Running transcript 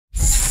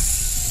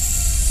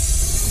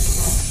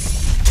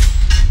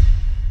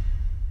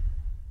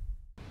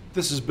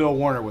This is Bill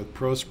Warner with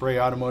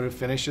Prospray Automotive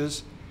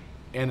Finishes,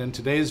 and in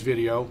today's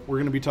video we're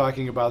going to be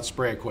talking about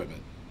spray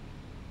equipment.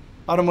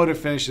 Automotive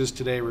finishes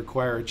today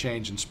require a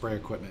change in spray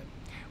equipment.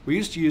 We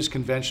used to use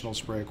conventional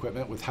spray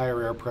equipment with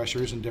higher air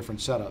pressures and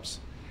different setups.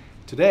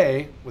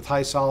 Today, with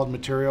high solid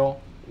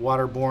material,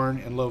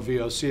 waterborne, and low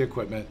VOC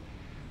equipment,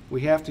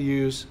 we have to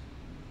use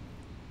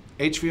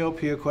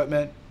HVOP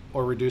equipment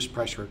or reduced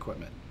pressure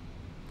equipment.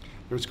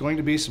 There's going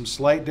to be some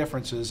slight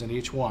differences in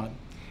each one,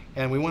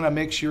 and we want to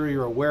make sure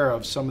you're aware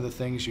of some of the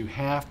things you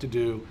have to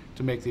do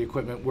to make the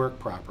equipment work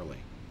properly.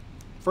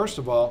 First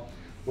of all,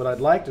 what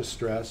I'd like to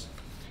stress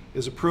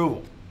is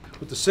approval.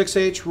 With the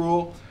 6H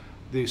rule,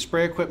 the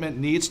spray equipment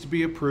needs to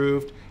be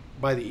approved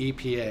by the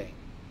EPA.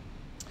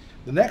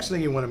 The next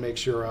thing you want to make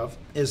sure of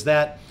is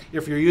that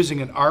if you're using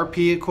an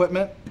RP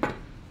equipment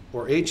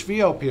or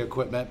HVOP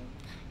equipment,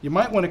 you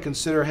might want to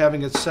consider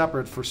having it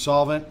separate for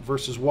solvent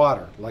versus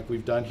water, like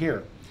we've done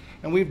here.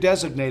 And we've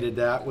designated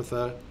that with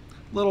a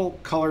little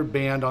colored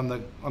band on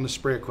the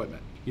spray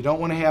equipment. You don't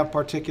want to have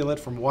particulate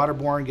from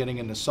waterborne getting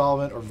into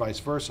solvent or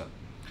vice versa.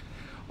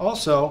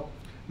 Also,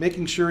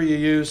 making sure you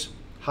use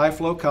high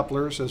flow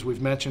couplers, as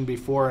we've mentioned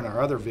before in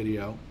our other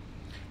video,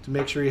 to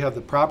make sure you have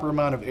the proper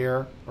amount of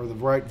air or the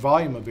right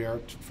volume of air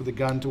for the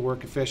gun to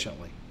work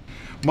efficiently.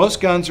 Most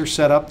guns are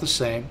set up the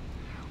same,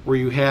 where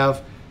you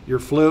have your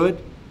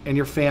fluid and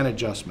your fan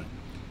adjustment,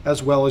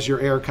 as well as your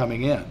air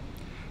coming in.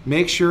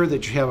 Make sure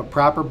that you have a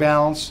proper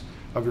balance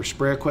of your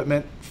spray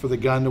equipment for the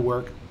gun to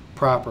work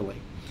properly.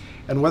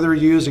 And whether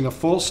you're using a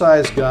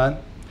full-size gun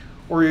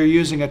or you're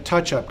using a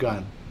touch-up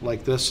gun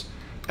like this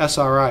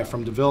SRI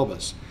from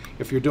DeVilbiss,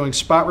 if you're doing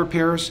spot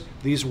repairs,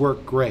 these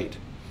work great.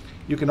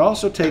 You can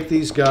also take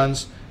these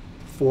guns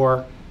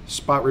for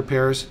spot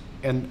repairs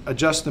and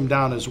adjust them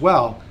down as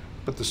well,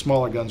 but the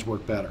smaller guns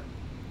work better.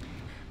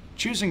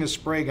 Choosing a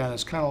spray gun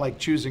is kind of like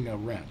choosing a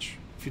wrench.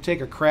 If you take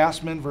a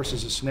Craftsman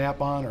versus a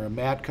Snap-on or a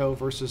Matco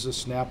versus a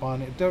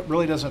Snap-on, it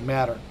really doesn't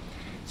matter.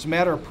 It's a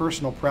matter of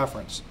personal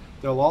preference.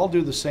 They'll all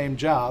do the same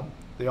job.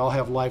 They all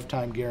have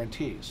lifetime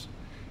guarantees.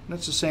 And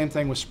it's the same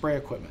thing with spray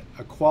equipment.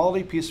 A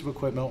quality piece of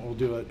equipment will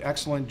do an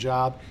excellent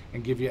job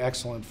and give you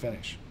excellent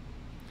finish.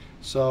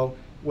 So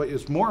what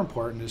is more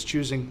important is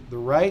choosing the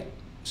right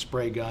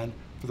spray gun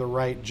for the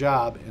right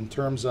job in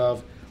terms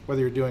of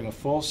whether you're doing a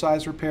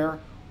full-size repair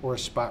or a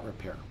spot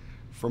repair.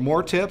 For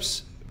more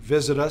tips,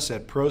 visit us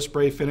at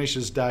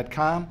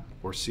prosprayfinishes.com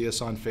or see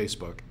us on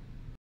Facebook.